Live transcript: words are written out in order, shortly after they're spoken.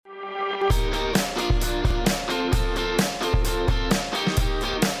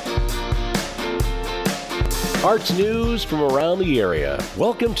Arts news from around the area.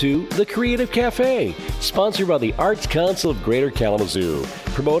 Welcome to The Creative Cafe, sponsored by the Arts Council of Greater Kalamazoo,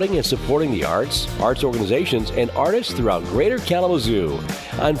 promoting and supporting the arts, arts organizations, and artists throughout Greater Kalamazoo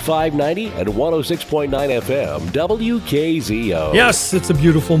on 590 and 106.9 FM, WKZO. Yes, it's a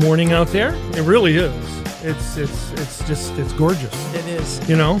beautiful morning out there. It really is. It's gorgeous. It is.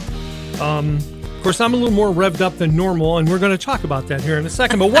 You know? Of course, I'm a little more revved up than normal, and we're going to talk about that here in a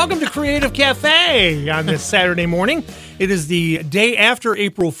second. But welcome to Creative Cafe on this Saturday morning. It is the day after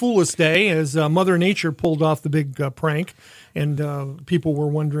April Fool's Day, as Mother Nature pulled off the big prank, and people were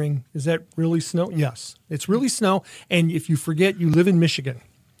wondering, is that really snow? Yes, it's really snow, and if you forget, you live in Michigan.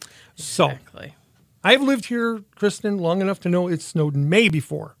 Exactly. So, I've lived here, Kristen, long enough to know it snowed in May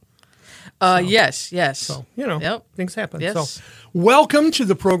before. Yes. So, you know, Yep. things happen. Yes. So, welcome to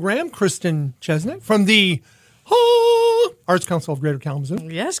the program, Kristen Chesnett from the Arts Council of Greater Kalamazoo.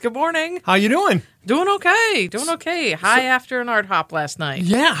 Yes, good morning. How you doing? Doing okay. High after an art hop last night.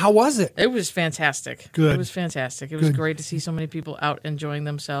 Yeah, how was it? It was fantastic. Good. It was fantastic. It was Good. great to see so many people out enjoying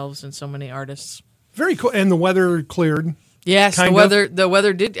themselves and so many artists. Very cool. And the weather cleared. Yes, Kind the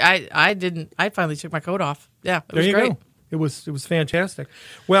weather did. I finally took my coat off. Yeah, it was There you great. go. It was fantastic.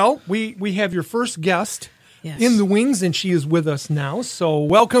 Well, we have your first guest Yes. in the wings, and she is with us now. So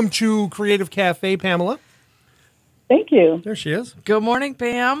welcome to Creative Cafe, Pamela. Thank you. There she is. Good morning,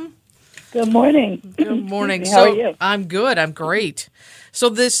 Pam. Good morning. Good morning. How are you? I'm good. I'm great. So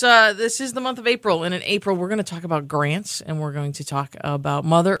this is the month of April, and in April we're going to talk about grants, and we're going to talk about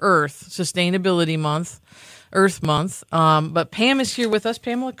Mother Earth Sustainability Month, Earth Month. But Pam is here with us.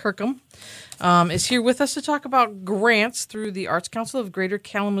 Pamela Kirkham is here with us to talk about grants through the Arts Council of Greater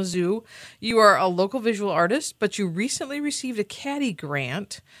Kalamazoo. You are a local visual artist, but you recently received a CADDY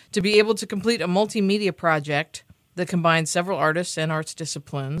grant to be able to complete a multimedia project that combines several artists and arts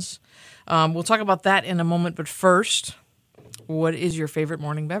disciplines. We'll talk about that in a moment, but first, what is your favorite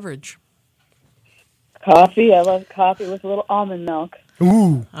morning beverage? Coffee. I love coffee with a little almond milk.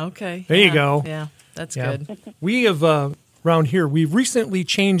 Ooh, Okay. There you go. Yeah, that's yeah. good. We have, around here, we've recently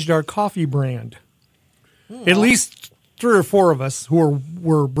changed our coffee brand. At least 3 or 4 of us who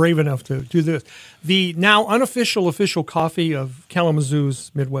were brave enough to do this. The now unofficial official coffee of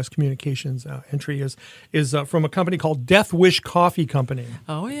Kalamazoo's Midwest Communications entry is from a company called Death Wish Coffee Company.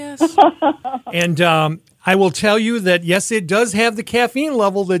 Oh, yes. And I will tell you that, yes, it does have the caffeine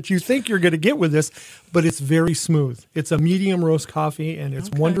level that you think you're going to get with this, but it's very smooth. It's a medium roast coffee, and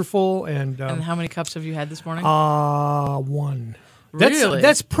it's wonderful. And And how many cups have you had this morning? 1. Really?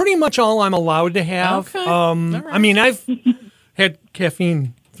 That's pretty much all I'm allowed to have. Okay. All right. I mean, I've had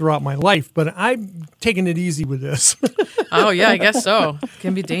caffeine throughout my life, but I'm taking it easy with this. Oh, yeah, I guess so. It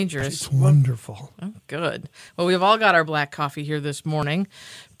can be dangerous. It's wonderful. Oh, good. Well, we've all got our black coffee here this morning.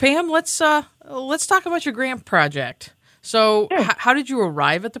 Pam, let's talk about your grant project. So how did you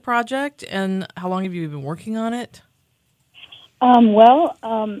arrive at the project, and how long have you been working on it? I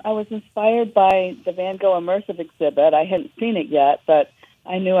was inspired by the Van Gogh Immersive exhibit. I hadn't seen it yet, but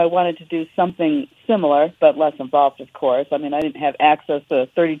I knew I wanted to do something similar, but less involved, of course. I mean, I didn't have access to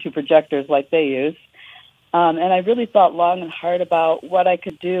 32 projectors like they use. And I really thought long and hard about what I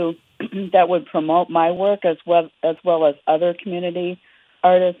could do that would promote my work as well as other community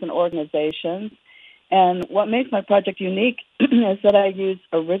artists and organizations. And what makes my project unique is that I use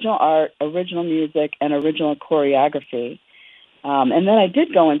original art, original music, and original choreography. And then I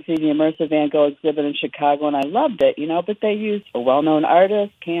did go and see the Immersive Van Gogh exhibit in Chicago, and I loved it, but they used a well-known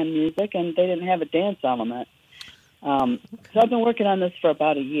artist, canned music, and they didn't have a dance element. So I've been working on this for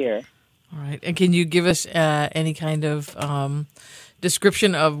about a year. All right. And can you give us any kind of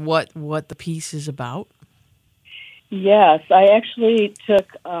description of what the piece is about? Yes, I actually took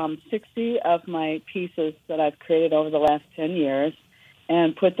 60 of my pieces that I've created over the last 10 years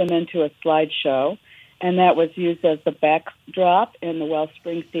and put them into a slideshow, and that was used as the backdrop in the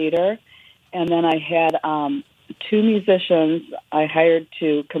Wellspring Theater. And then I had 2 musicians I hired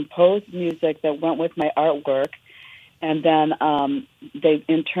to compose music that went with my artwork, and then they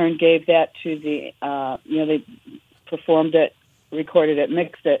in turn gave that to the, they performed it, recorded it,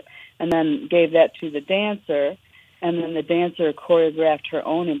 mixed it, and then gave that to the dancer. And then the dancer choreographed her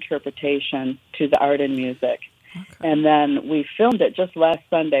own interpretation to the art and music. Okay. And then we filmed it just last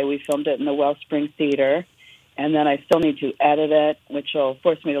Sunday. We filmed it in the Wellspring Theater. And then I still need to edit it, which will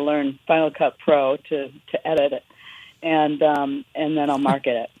force me to learn Final Cut Pro to edit it. And then I'll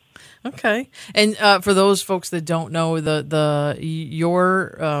market it. Okay. And for those folks that don't know,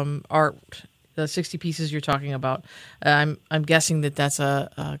 your art, the 60 pieces you're talking about, I'm guessing that's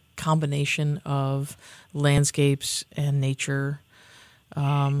a combination of landscapes and nature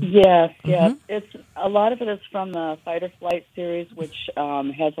Yes. It's a lot of it is from the Fight or Flight series, which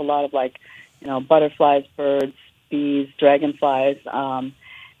has a lot of butterflies, birds, bees, dragonflies, and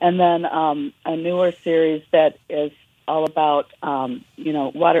then a newer series that is all about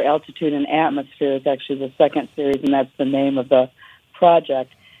water altitude and atmosphere is actually the second series, and that's the name of the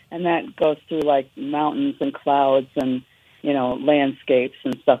project, and that goes through like mountains and clouds and landscapes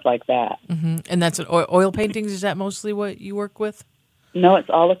and stuff like that. Mm-hmm. And that's oil paintings. Is that mostly what you work with? No, it's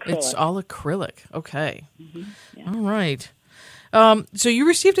all acrylic. It's all acrylic. Okay. Mm-hmm. Yeah. All right. So you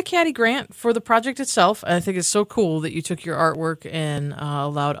received a Caddy grant for the project itself. And I think it's so cool that you took your artwork and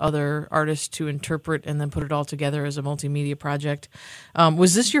allowed other artists to interpret and then put it all together as a multimedia project.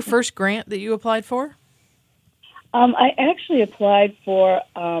 Was this your first grant that you applied for? I actually applied for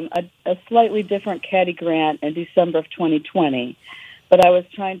a slightly different Caddy grant in December of 2020, but I was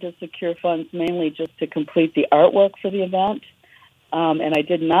trying to secure funds mainly just to complete the artwork for the event, and I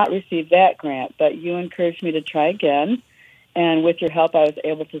did not receive that grant, but you encouraged me to try again, and with your help I was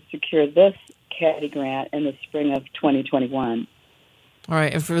able to secure this Caddy grant in the spring of 2021. All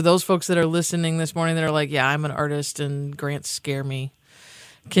right, and for those folks that are listening this morning that are like, yeah, I'm an artist and grants scare me,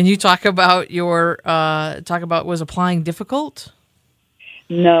 can you talk about was applying difficult?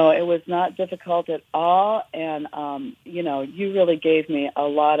 No, it was not difficult at all, and you really gave me a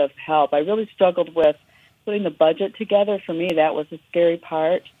lot of help. I really struggled with putting the budget together. For me, that was the scary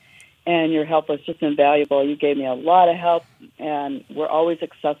part, and your help was just invaluable. You gave me a lot of help, and we're always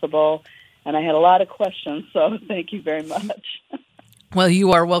accessible, and I had a lot of questions, so thank you very much. Well,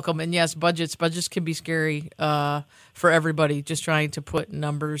 you are welcome. And yes, budgets can be scary for everybody. Just trying to put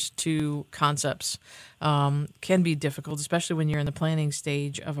numbers to concepts can be difficult, especially when you're in the planning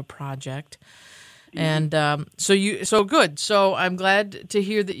stage of a project. And so good. So I'm glad to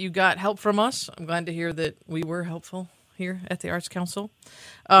hear that you got help from us. I'm glad to hear that we were helpful here at the Arts Council.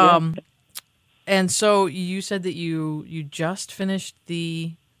 And so you said that you just finished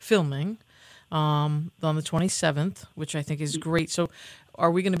the filming on the 27th, which I think is great. So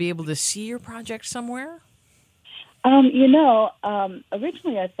are we going to be able to see your project somewhere?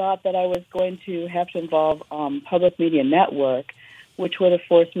 Originally I thought that I was going to have to involve Public Media Network, which would have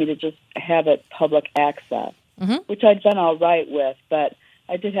forced me to just have it public access, which I'd done all right with, but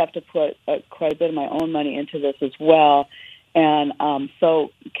I did have to put quite a bit of my own money into this as well. And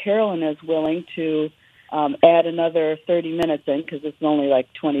so Carolyn is willing to add another 30 minutes in, because it's only like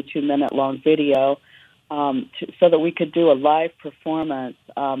 22-minute long video, so that we could do a live performance.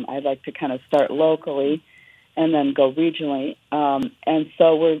 I'd like to kind of start locally and then go regionally. And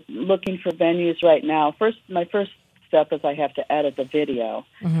so we're looking for venues right now. My first step is I have to edit the video.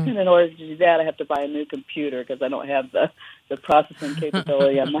 And in order to do that, I have to buy a new computer because I don't have the processing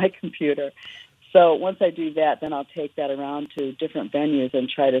capability on my computer. So once I do that, then I'll take that around to different venues and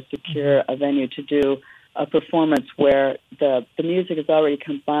try to secure a venue to do a performance where the music is already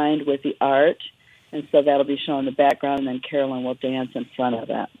combined with the art, and so that'll be shown in the background, and then Carolyn will dance in front of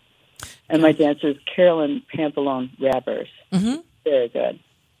it. And my dancer is Carolyn Pampalone Rappers. Very good.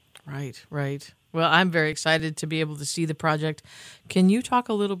 Right. Well, I'm very excited to be able to see the project. Can you talk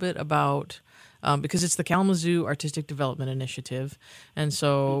a little bit about, because it's the Kalamazoo Artistic Development Initiative, and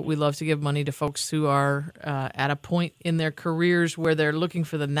so we love to give money to folks who are at a point in their careers where they're looking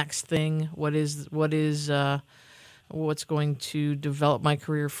for the next thing. What's going to develop my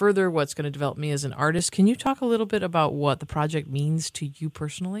career further? What's going to develop me as an artist? Can you talk a little bit about what the project means to you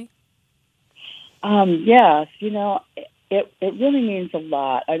personally? Yes, it really means a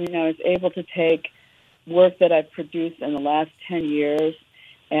lot. I mean, I was able to take work that I've produced in the last 10 years,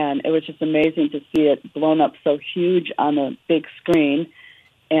 and it was just amazing to see it blown up so huge on a big screen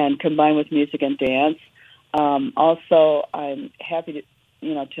and combined with music and dance. Also, I'm happy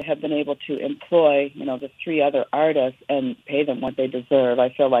to have been able to employ, the 3 other artists and pay them what they deserve. I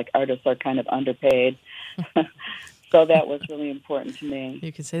feel like artists are kind of underpaid. So that was really important to me.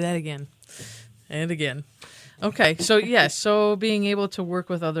 You can say that again and again. Okay, so being able to work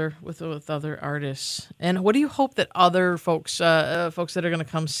with other artists, and what do you hope that other folks that are going to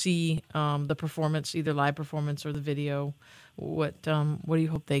come see the performance, either live performance or the video, what do you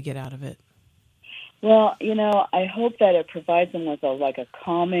hope they get out of it? Well, I hope that it provides them with a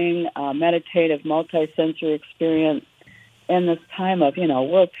calming, meditative, multi-sensory experience in this time of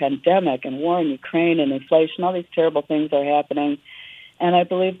world pandemic and war in Ukraine and inflation. All these terrible things are happening. And I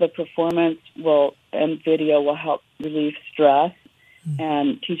believe the performance and video will help relieve stress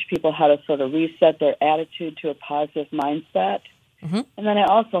and teach people how to sort of reset their attitude to a positive mindset. And then I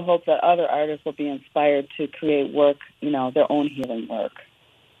also hope that other artists will be inspired to create work, their own healing work.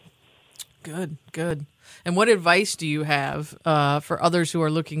 Good, good. And what advice do you have for others who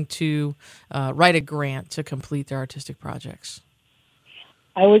are looking to write a grant to complete their artistic projects?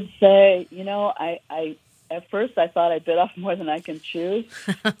 I would say, I at first I thought I bit off more than I can chew.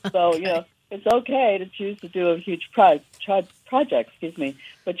 So, Okay. it's okay to choose to do a huge project,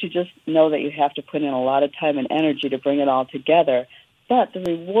 but you just know that you have to put in a lot of time and energy to bring it all together. But the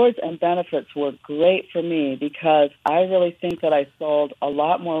rewards and benefits were great for me because I really think that I sold a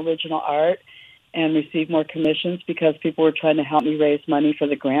lot more original art and received more commissions because people were trying to help me raise money for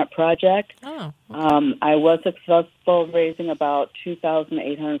the grant project. Oh, okay. I was successful raising about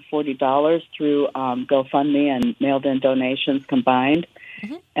 $2,840 through GoFundMe and mailed-in donations combined.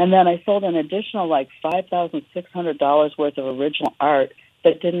 Mm-hmm. And then I sold an additional $5,600 worth of original art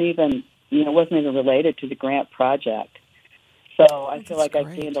that didn't even, wasn't even related to the grant project. So I feel like I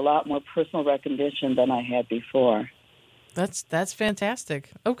gained a lot more personal recognition than I had before. That's fantastic.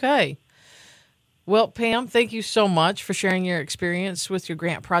 Okay. Well, Pam, thank you so much for sharing your experience with your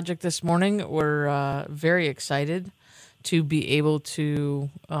grant project this morning. We're very excited to be able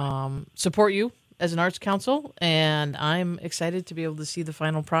to support you as an arts council, and I'm excited to be able to see the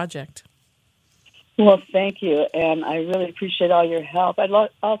final project. Well, thank you, and I really appreciate all your help. I'd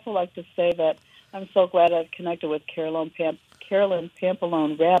also like to say that I'm so glad I've connected with Carolyn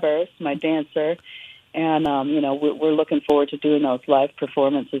Pampalone-Rabbers, my dancer, and, we're looking forward to doing those live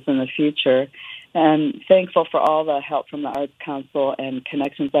performances in the future. And thankful for all the help from the Arts Council and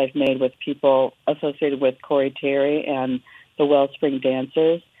connections I've made with people associated with Corey Terry and the Wellspring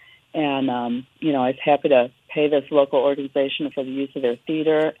Dancers. And, I was happy to pay this local organization for the use of their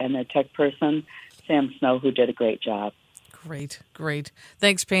theater and their tech person, Sam Snow, who did a great job. Great, great.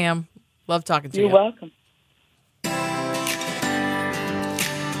 Thanks, Pam. Love talking to you. You're welcome.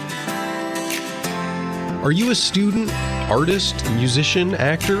 Are you a student, artist, musician,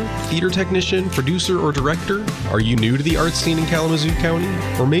 actor, theater technician, producer, or director? Are you new to the art scene in Kalamazoo County?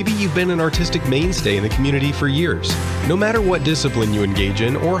 Or maybe you've been an artistic mainstay in the community for years. No matter what discipline you engage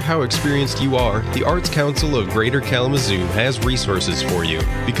in or how experienced you are, the Arts Council of Greater Kalamazoo has resources for you.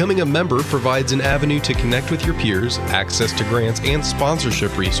 Becoming a member provides an avenue to connect with your peers, access to grants and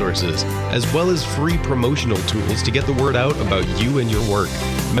sponsorship resources, as well as free promotional tools to get the word out about you and your work.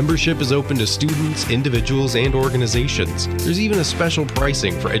 Membership is open to students, individuals, and organizations. There's even a special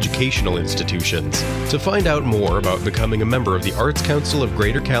pricing for educational institutions. To find out more about becoming a member of the Arts Council of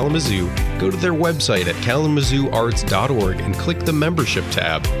Greater Kalamazoo, go to theooarts.org at kalamazooarts.org and click the membership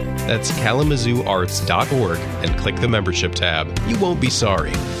tab. That's kalamazooarts.org and click the membership tab. You won't be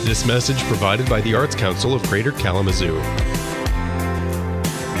sorry. This message provided by the Arts Council of Greater Kalamazoo.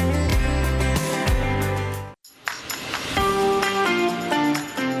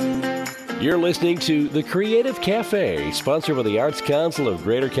 You're listening to The Creative Cafe, sponsored by the Arts Council of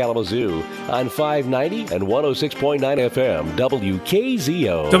Greater Kalamazoo on 590 and 106.9 FM,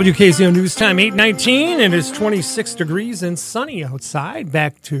 WKZO. WKZO News Time, 8:19. It is 26 degrees and sunny outside.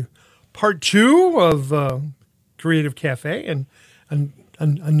 Back to part two of Creative Cafe and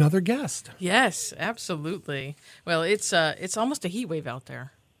another guest. Yes, absolutely. Well, it's almost a heat wave out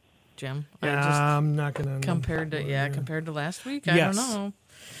there, Jim. I'm not going to... Compared to last week? I Yes. don't know.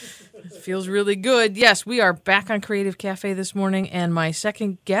 It feels really good. Yes, we are back on Creative Cafe this morning, and my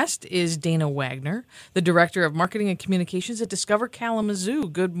second guest is Dana Wagner, the Director of Marketing and Communications at Discover Kalamazoo.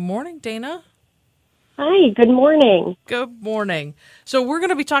 Good morning, Dana. Hi, good morning. Good morning. So we're going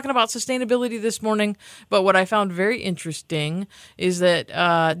to be talking about sustainability this morning, but what I found very interesting is that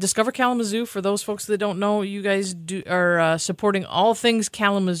Discover Kalamazoo, for those folks that don't know, you guys are supporting all things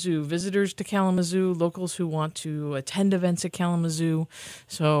Kalamazoo, visitors to Kalamazoo, locals who want to attend events at Kalamazoo.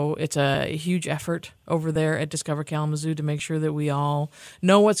 So it's a huge effort over there at Discover Kalamazoo to make sure that we all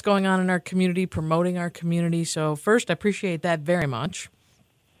know what's going on in our community, promoting our community. So first, I appreciate that very much.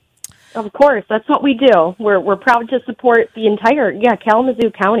 Of course, that's what we do. We're proud to support the entire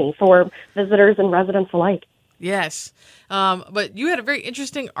Kalamazoo County for visitors and residents alike. Yes. But you had a very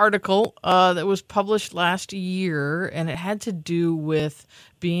interesting article that was published last year, and it had to do with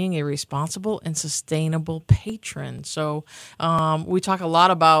being a responsible and sustainable patron. So we talk a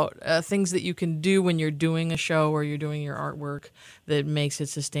lot about things that you can do when you're doing a show or you're doing your artwork that makes it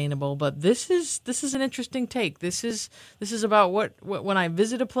sustainable. But this is an interesting take. This is about what when I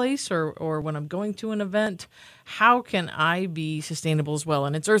visit a place or when I'm going to an event, how can I be sustainable as well?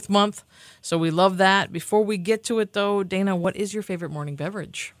 And it's Earth Month, so we love that. Before we get to it, though, Dana, what is your favorite morning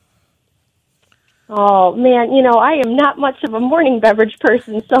beverage? Oh, man, I am not much of a morning beverage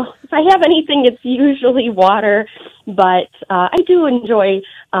person, so if I have anything, it's usually water, but I do enjoy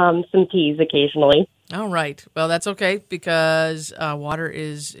some teas occasionally. All right. Well, that's okay because water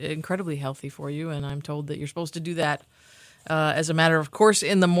is incredibly healthy for you, and I'm told that you're supposed to do that as a matter of course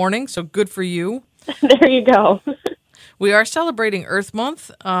in the morning, so good for you. There you go. We are celebrating Earth Month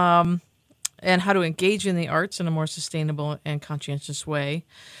and how to engage in the arts in a more sustainable and conscientious way.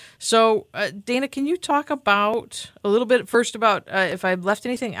 So, Dana, can you talk about a little bit first about if I've left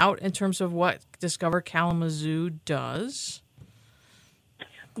anything out in terms of what Discover Kalamazoo does?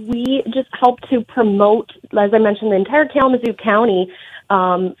 We just help to promote, as I mentioned, the entire Kalamazoo County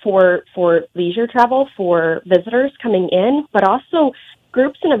for leisure travel, for visitors coming in, but also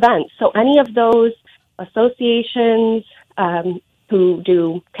groups and events. So any of those associations who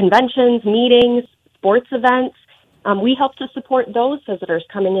do conventions, meetings, sports events, we help to support those visitors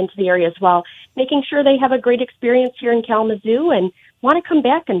coming into the area as well, making sure they have a great experience here in Kalamazoo and want to come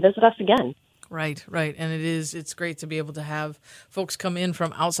back and visit us again. Right. And it's great to be able to have folks come in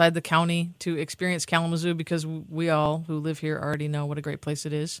from outside the county to experience Kalamazoo because we all who live here already know what a great place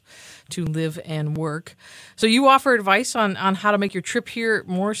it is to live and work. So you offer advice on how to make your trip here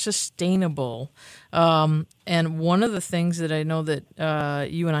more sustainable. And one of the things that I know that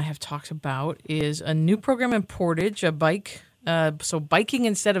you and I have talked about is a new program in Portage, a bike. So biking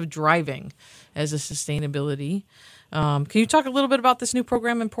instead of driving as a sustainability. Can you talk a little bit about this new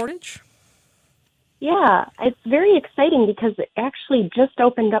program in Portage? Yeah, it's very exciting because it actually just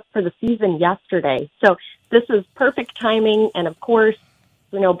opened up for the season yesterday. So this is perfect timing. And of course,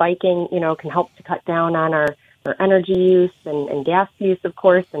 biking, can help to cut down on our energy use and gas use, of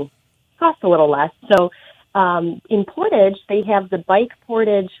course, and cost a little less. So in Portage, they have the Bike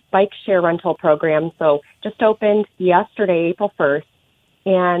Portage bike share rental program. So just opened yesterday, April 1st.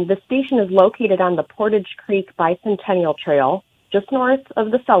 And the station is located on the Portage Creek Bicentennial Trail, just north of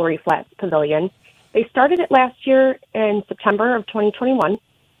the Celery Flats Pavilion. They started it last year in September of 2021,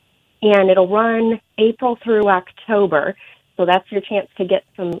 and it'll run April through October. So that's your chance to get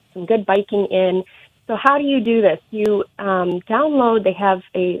some good biking in. So how do you do this? You download, they have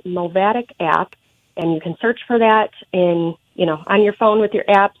a Movatic app, and you can search for that on your phone with your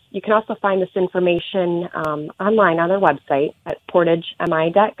apps. You can also find this information online on their website at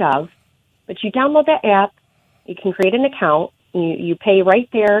portagemi.gov. But you download that app, you can create an account, you pay right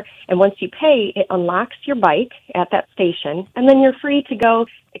there, and once you pay, it unlocks your bike at that station, and then you're free to go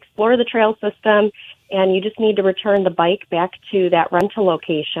explore the trail system, and you just need to return the bike back to that rental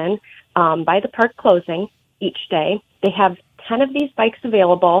location by the park closing each day. They have 10 of these bikes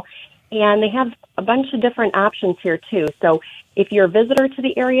available, and they have a bunch of different options here, too. So if you're a visitor to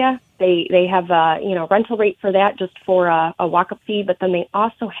the area, they have a rental rate for that just for a walk-up fee, but then they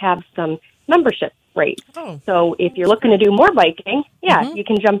also have some membership rates. Oh. So if you're looking to do more biking, you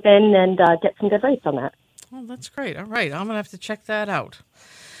can jump in and get some good rates on that. Oh, that's great. All right. I'm going to have to check that out.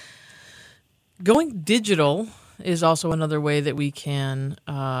 Going digital is also another way that we can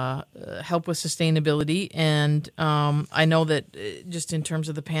help with sustainability. And I know that just in terms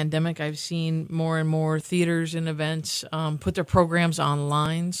of the pandemic, I've seen more and more theaters and events put their programs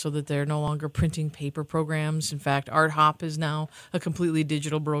online so that they're no longer printing paper programs. In fact, Art Hop is now a completely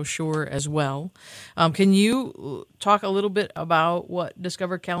digital brochure as well. Can you talk a little bit about what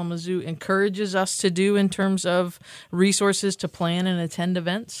Discover Kalamazoo encourages us to do in terms of resources to plan and attend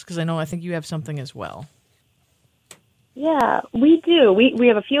events? Because I think you have something as well. Yeah, we do. We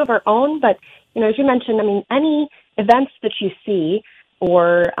have a few of our own, but, as you mentioned, any events that you see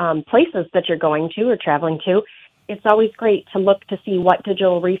or places that you're going to or traveling to, it's always great to look to see what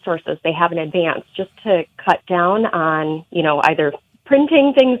digital resources they have in advance just to cut down on, either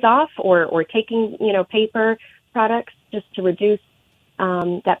printing things off or taking, paper products just to reduce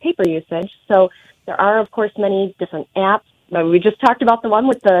that paper usage. So there are, of course, many different apps. We just talked about the one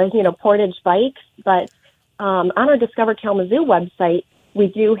with the, Portage bikes, but on our Discover Kalamazoo website, we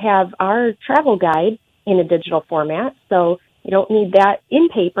do have our travel guide in a digital format, so you don't need that in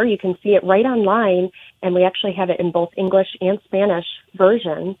paper. You can see it right online, and we actually have it in both English and Spanish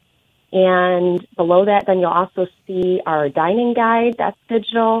versions. And below that, then you'll also see our dining guide, that's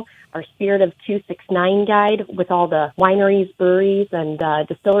digital, our Spirit of 269 guide with all the wineries, breweries, and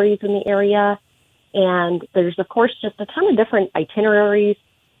distilleries in the area. And there's, of course, just a ton of different itineraries,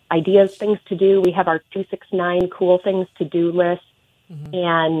 ideas, things to do. We have our 269 cool things to do list. Mm-hmm.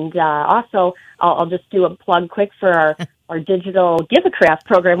 And also, I'll just do a plug quick for our digital Give a Craft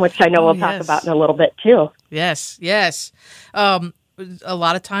program, which I know we'll talk about in a little bit, too. Yes. A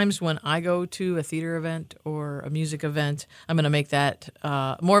lot of times when I go to a theater event or a music event, I'm going to make that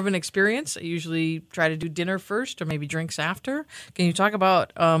more of an experience. I usually try to do dinner first or maybe drinks after. Can you talk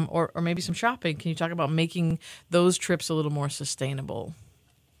about, or maybe some shopping, can you talk about making those trips a little more sustainable?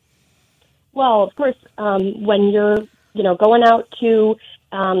 Well, of course, when you're, going out to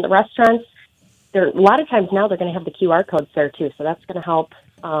the restaurants, a lot of times now they're going to have the QR codes there too. So that's going to help,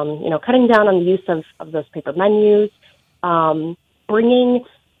 cutting down on the use of those paper menus, bringing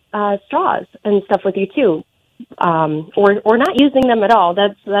straws and stuff with you too, or not using them at all.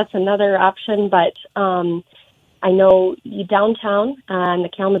 That's another option. But I know downtown in the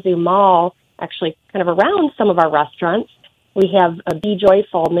Kalamazoo Mall, actually kind of around some of our restaurants, we have a Be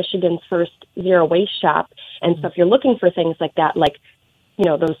Joyful, Michigan's first zero waste shop. And so if you're looking for things like that, like,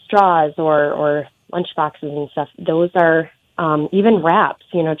 those straws or lunch boxes and stuff, those are even wraps,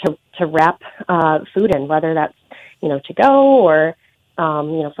 to wrap food in, whether that's, to go or,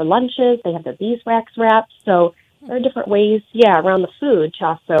 for lunches. They have the beeswax wraps. So there are different ways, around the food to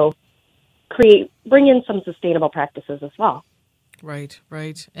also bring in some sustainable practices as well. Right.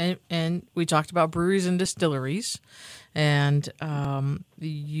 And we talked about breweries and distilleries, and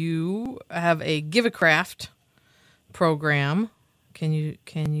you have a Give a Craft program. Can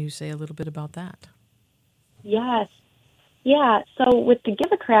you say a little bit about that? Yes. Yeah. So with the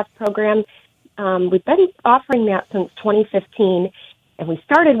Give a Craft program, we've been offering that since 2015, and we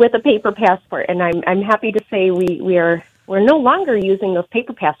started with a paper passport. And I'm happy to say we're no longer using those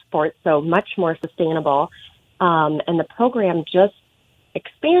paper passports, so much more sustainable. And the program just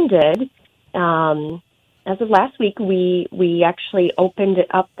expanded. As of last week, we actually opened it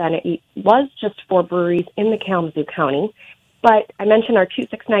up. Then it was just for breweries in the Kalamazoo County. But I mentioned our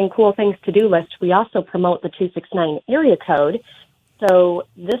 269 Cool Things to-do list. We also promote the 269 area code. So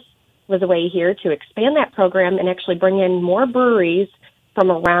this was a way here to expand that program and actually bring in more breweries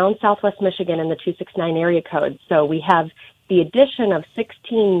from around Southwest Michigan in the 269 area code. So we have the addition of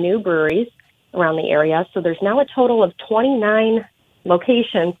 16 new breweries around the area. So there's now a total of 29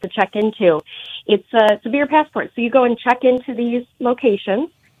 locations to check into. It's a beer passport. So you go and check into these locations,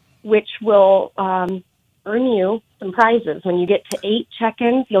 which will earn you some prizes. When you get to 8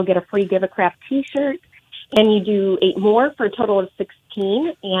 check-ins, you'll get a free Give a Craft t-shirt, and you do 8 more for a total of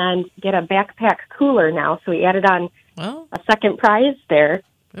 16 and get a backpack cooler now. So we added on a second prize there.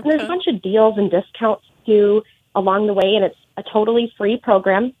 Okay. And there's a bunch of deals and discounts too along the way, and it's a totally free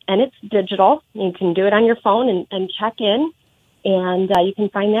program, and it's digital. You can do it on your phone and check in, and you can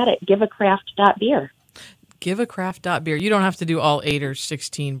find that at giveacraft.beer. Giveacraft.beer. You don't have to do all 8 or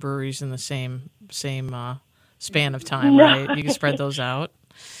 16 breweries in the same span of time, right? You can spread those out.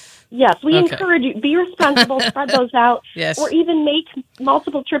 Yes, we encourage you. Be responsible, spread those out, yes. Or even make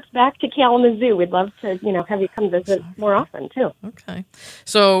multiple trips back to Kalamazoo. We'd love to, have you come visit more often, too. Okay.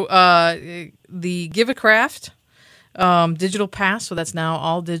 So the Give a Craft digital pass, so that's now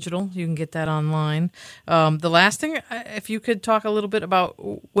all digital. You can get that online. The last thing, if you could talk a little bit about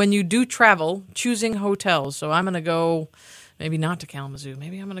when you do travel, choosing hotels. So I'm going to go, maybe not to Kalamazoo.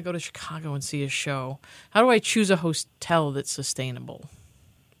 Maybe I'm going to go to Chicago and see a show. How do I choose a hotel that's sustainable?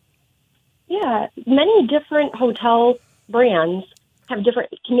 Yeah, many different hotel brands have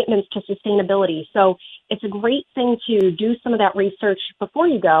different commitments to sustainability. So it's a great thing to do some of that research before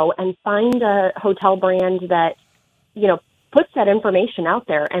you go and find a hotel brand that, puts that information out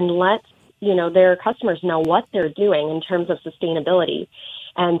there and lets, their customers know what they're doing in terms of sustainability.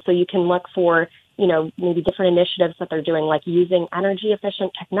 And so you can look for, maybe different initiatives that they're doing, like using energy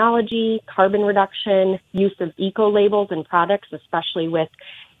efficient technology, carbon reduction, use of eco labels and products, especially with,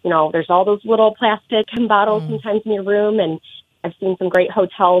 there's all those little plastic bottles sometimes in your room. And I've seen some great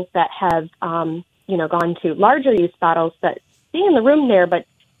hotels that have, gone to larger use bottles that stay in the room there, but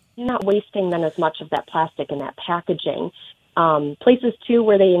not wasting then as much of that plastic and that packaging. Places, too,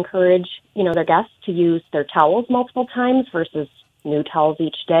 where they encourage, their guests to use their towels multiple times versus new towels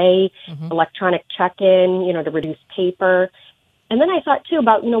each day, electronic check-in, to reduce paper. And then I thought, too,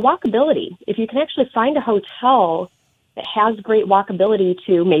 about, walkability. If you can actually find a hotel that has great walkability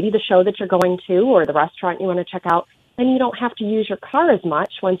to maybe the show that you're going to or the restaurant you want to check out, then you don't have to use your car as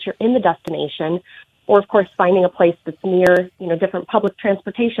much once you're in the destination. Or, of course, finding a place that's near, different public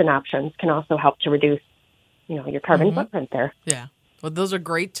transportation options can also help to reduce, your carbon footprint there. Yeah. Well, those are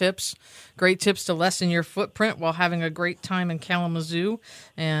great tips. Great tips to lessen your footprint while having a great time in Kalamazoo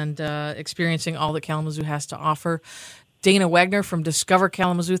and experiencing all that Kalamazoo has to offer. Dana Wagner from Discover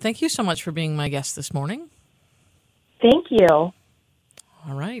Kalamazoo, thank you so much for being my guest this morning. Thank you. All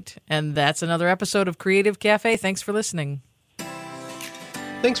right. And that's another episode of Creative Cafe. Thanks for listening.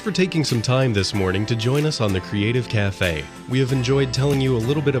 Thanks for taking some time this morning to join us on the Creative Cafe. We have enjoyed telling you a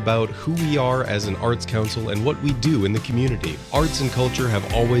little bit about who we are as an arts council and what we do in the community. Arts and culture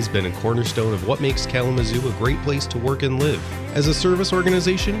have always been a cornerstone of what makes Kalamazoo a great place to work and live. As a service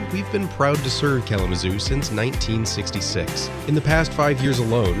organization, we've been proud to serve Kalamazoo since 1966. In the past 5 years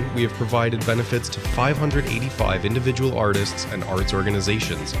alone, we have provided benefits to 585 individual artists and arts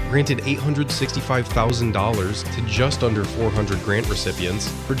organizations, granted $865,000 to just under 400 grant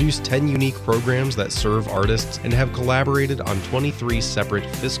recipients, produced 10 unique programs that serve artists, and have collaborated on 23 separate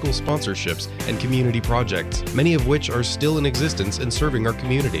fiscal sponsorships and community projects, many of which are still in existence and serving our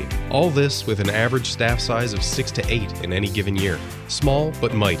community. All this with an average staff size of 6 to 8 in any given year. Small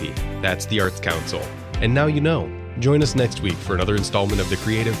but mighty. That's the Arts Council. And now you know. Join us next week for another installment of the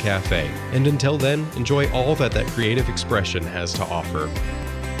Creative Cafe. And until then, enjoy all that creative expression has to offer.